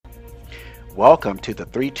Welcome to the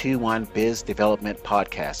 321 Biz Development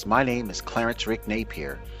Podcast. My name is Clarence Rick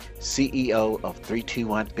Napier, CEO of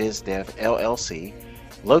 321 Biz Dev LLC,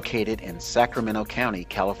 located in Sacramento County,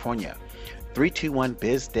 California. 321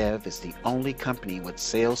 Biz Dev is the only company with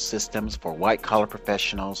sales systems for white-collar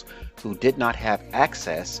professionals who did not have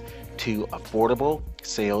access to affordable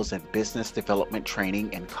sales and business development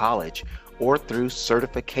training in college or through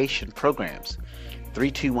certification programs.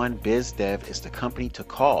 321 Biz Dev is the company to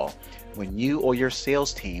call when you or your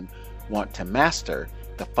sales team want to master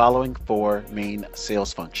the following four main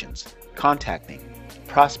sales functions: contacting,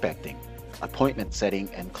 prospecting, appointment setting,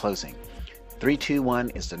 and closing.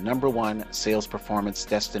 321 is the #1 sales performance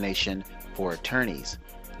destination for attorneys,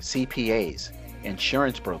 CPAs,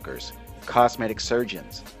 insurance brokers, cosmetic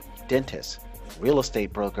surgeons, dentists, real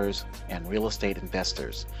estate brokers, and real estate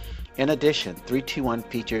investors. In addition, 321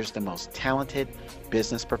 features the most talented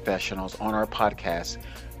business professionals on our podcast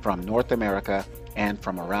from North America and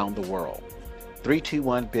from around the world.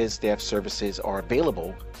 321 Biz Dev services are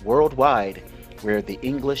available worldwide where the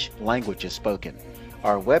English language is spoken.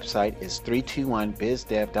 Our website is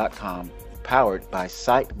 321bizdev.com, powered by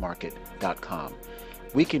sitemarket.com.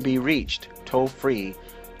 We can be reached toll-free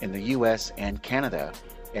in the US and Canada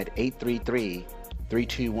at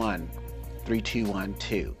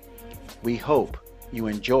 833-321-3212. We hope you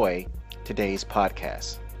enjoy today's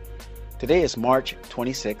podcast. Today is March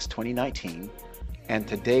 26, 2019, and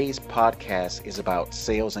today's podcast is about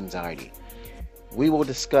sales anxiety. We will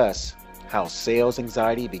discuss how sales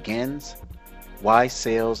anxiety begins, why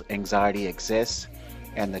sales anxiety exists,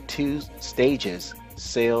 and the two stages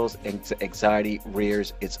sales anxiety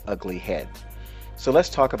rears its ugly head. So let's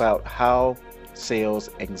talk about how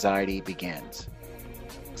sales anxiety begins.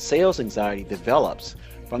 Sales anxiety develops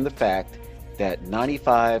from the fact that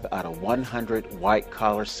 95 out of 100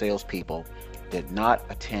 white-collar salespeople did not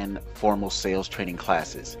attend formal sales training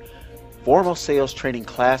classes. Formal sales training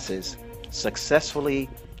classes successfully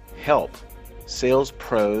help sales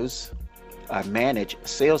pros manage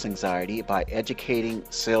sales anxiety by educating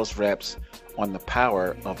sales reps on the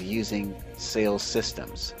power of using sales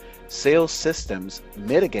systems. Sales systems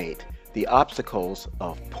mitigate the obstacles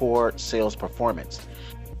of poor sales performance.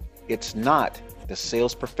 It's not the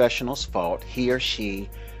sales professional's fault he or she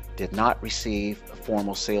did not receive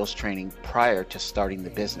formal sales training prior to starting the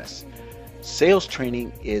business. Sales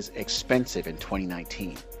training is expensive in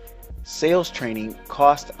 2019. Sales training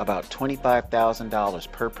costs about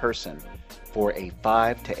 $25,000 per person for a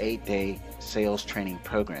 5 to 8 day sales training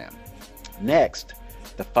program. Next,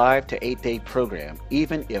 the 5 to 8 day program,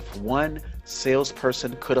 even if one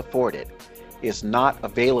salesperson could afford it, is not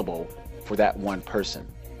available for that one person.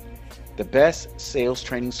 The best sales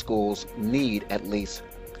training schools need at least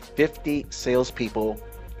 50 salespeople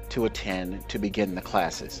to attend to begin the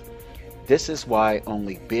classes. This is why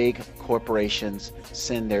only big corporations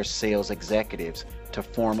send their sales executives to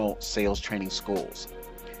formal sales training schools.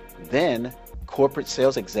 Then, corporate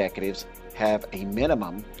sales executives have a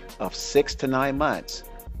minimum of 6 to 9 months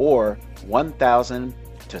or 1,000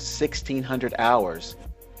 to 1,600 hours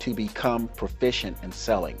to become proficient in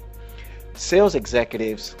selling. Sales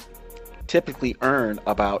executives typically earn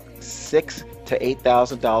about $6,000 to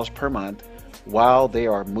 $8,000 per month while they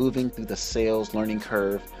are moving through the sales learning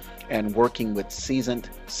curve and working with seasoned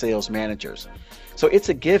sales managers. So it's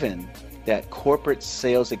a given that corporate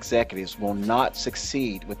sales executives will not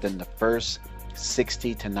succeed within the first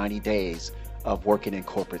 60 to 90 days of working in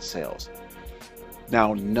corporate sales.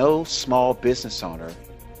 Now, no small business owner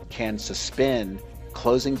can suspend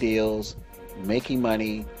closing deals, making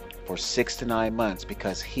money for 6 to 9 months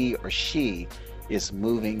because he or she is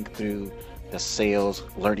moving through the sales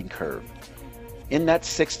learning curve. In that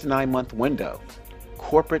 6 to 9 month window,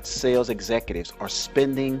 corporate sales executives are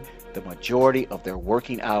spending the majority of their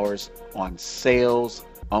working hours on sales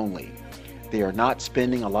only. They are not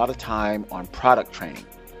spending a lot of time on product training.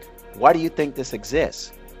 Why do you think this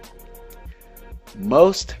exists?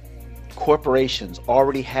 Most corporations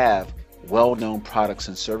already have well-known products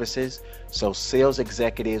and services, so sales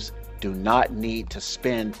executives do not need to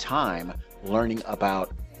spend time learning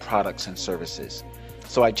about products and services.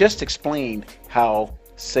 So I just explained how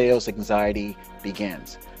sales anxiety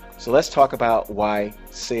begins. So let's talk about why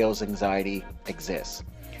sales anxiety exists.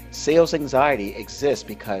 Sales anxiety exists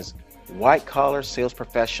because white-collar sales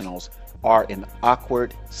professionals are in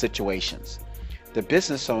awkward situations. The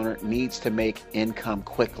business owner needs to make income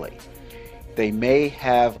quickly. They may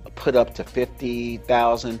have put up to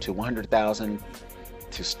 $50,000 to $100,000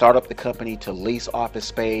 to start up the company, to lease office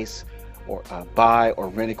space, or buy or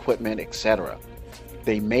rent equipment, etc.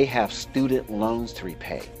 They may have student loans to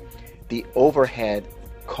repay. The overhead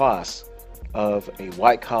costs of a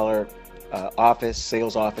white collar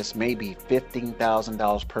sales office may be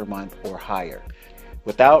 $15,000 per month or higher.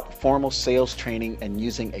 Without formal sales training and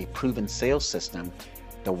using a proven sales system,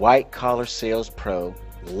 the white collar sales pro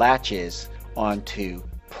latches onto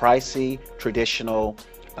pricey, traditional,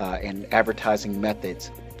 and advertising methods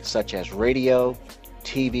such as radio,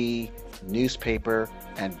 TV, newspaper,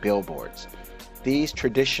 and billboards. These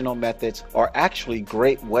traditional methods are actually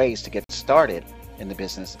great ways to get started in the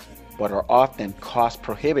business, but are often cost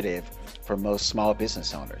prohibitive for most small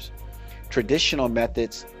business owners. Traditional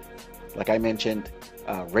methods, like I mentioned,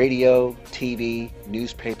 radio, TV,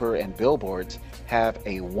 newspaper, and billboards have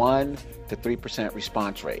a 1 to 3%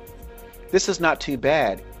 response rate. This is not too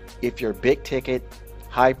bad if your big ticket,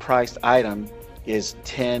 high priced item is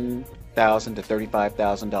 $10,000 to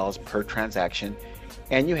 $35,000 per transaction,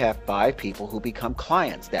 and you have 5 people who become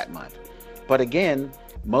clients that month. But again,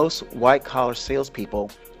 most white collar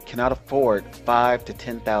salespeople cannot afford $5,000 to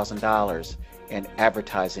 $10,000 in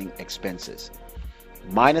advertising expenses.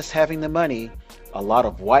 Minus having the money, a lot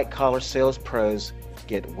of white collar sales pros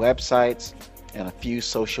get websites and a few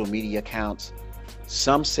social media accounts.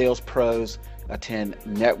 Some sales pros attend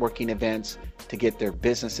networking events to get their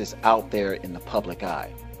businesses out there in the public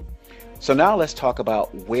eye. So now let's talk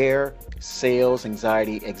about where sales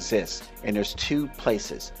anxiety exists. And there's 2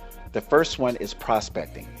 places. The first one is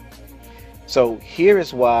prospecting. So here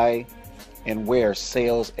is why and where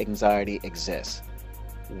sales anxiety exists.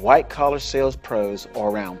 White collar sales pros are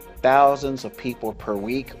around thousands of people per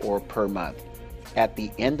week or per month. At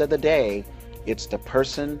the end of the day, it's the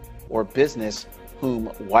person or business whom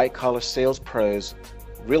white collar sales pros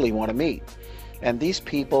really want to meet. And these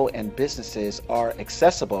people and businesses are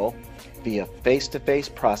accessible via face-to-face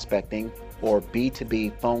prospecting or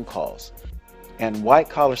B2B phone calls. And white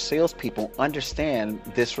collar salespeople understand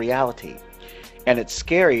this reality. And it's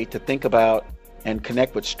scary to think about and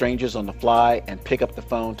connect with strangers on the fly and pick up the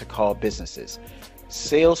phone to call businesses.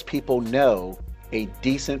 Salespeople know a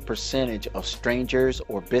decent percentage of strangers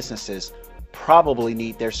or businesses probably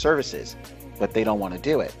need their services, but they don't want to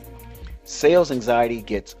do it. Sales anxiety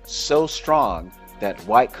gets so strong that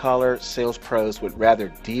white collar sales pros would rather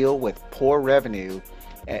deal with poor revenue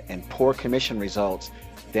and poor commission results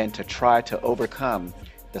than to try to overcome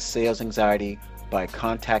the sales anxiety by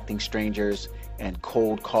contacting strangers and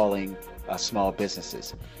cold calling small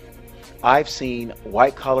businesses. I've seen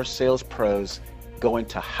white collar sales pros go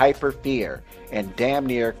into hyper fear and damn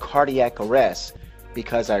near cardiac arrest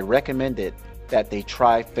because I recommended that they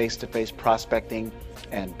try face-to-face prospecting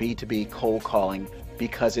and B2B cold calling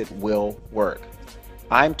because it will work.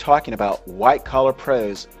 I'm talking about white collar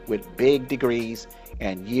pros with big degrees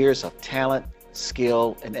and years of talent,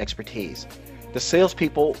 skill, and expertise. The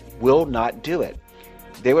salespeople will not do it.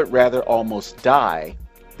 They would rather almost die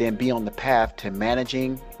than be on the path to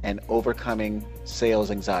managing and overcoming sales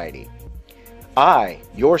anxiety. I,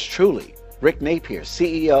 yours truly, Rick Napier,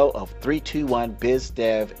 CEO of 321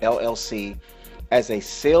 BizDev LLC, as a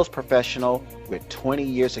sales professional with 20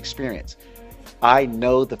 years experience, I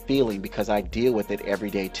know the feeling because I deal with it every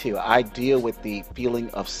day too. I deal with the feeling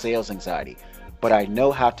of sales anxiety, but I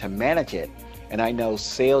know how to manage it. And I know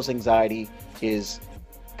sales anxiety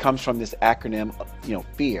comes from this acronym,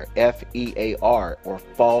 fear, F-E-A-R, or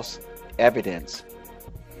false evidence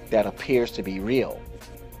that appears to be real.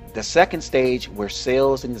 The second stage where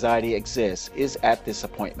sales anxiety exists is at this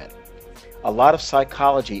appointment. A lot of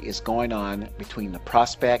psychology is going on between the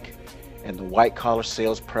prospect and the white collar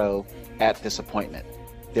sales pro at this appointment.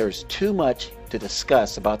 There is too much to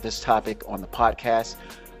discuss about this topic on the podcast,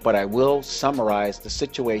 but I will summarize the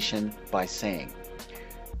situation by saying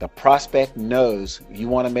the prospect knows you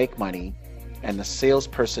want to make money, and the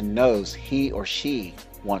salesperson knows he or she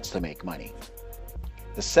wants to make money.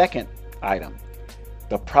 The second item,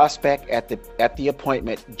 the prospect at the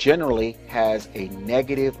appointment generally has a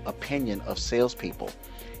negative opinion of salespeople,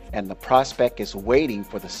 and the prospect is waiting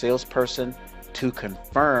for the salesperson to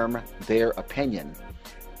confirm their opinion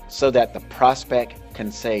so that the prospect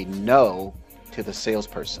can say no to the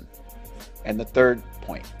salesperson. And the third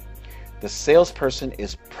point, the salesperson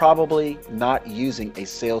is probably not using a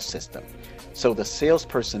sales system, so the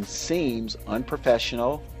salesperson seems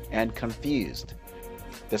unprofessional and confused.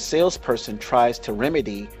 The salesperson tries to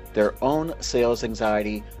remedy their own sales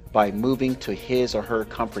anxiety by moving to his or her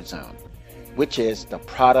comfort zone, which is the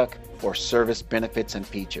product or service benefits and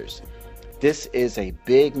features. This is a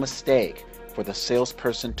big mistake for the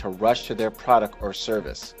salesperson to rush to their product or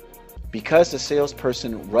service. Because the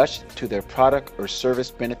salesperson rushed to their product or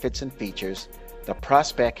service benefits and features, the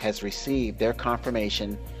prospect has received their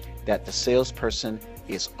confirmation that the salesperson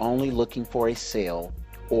is only looking for a sale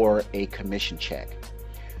or a commission check.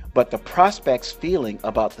 But the prospect's feeling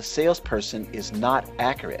about the salesperson is not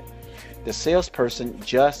accurate. The salesperson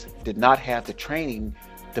just did not have the training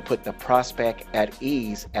to put the prospect at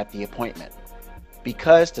ease at the appointment.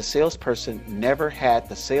 Because the salesperson never had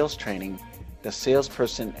the sales training, the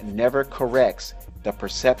salesperson never corrects the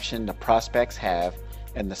perception the prospects have,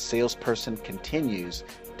 and the salesperson continues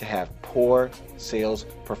to have poor sales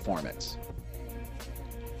performance.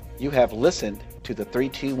 You have listened to the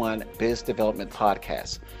 321 Biz Development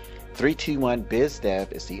Podcast. 321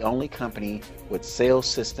 BizDev is the only company with sales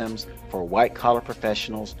systems for white-collar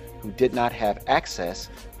professionals who did not have access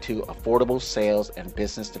to affordable sales and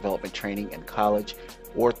business development training in college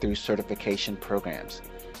or through certification programs.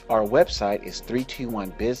 Our website is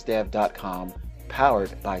 321bizdev.com,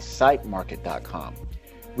 powered by SiteMarket.com.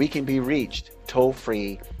 We can be reached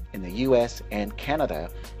toll-free in the U.S. and Canada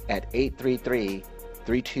at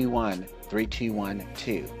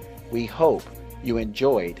 833-321-3212. We hope you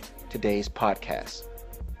enjoyed today's podcast.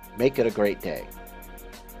 Make it a great day.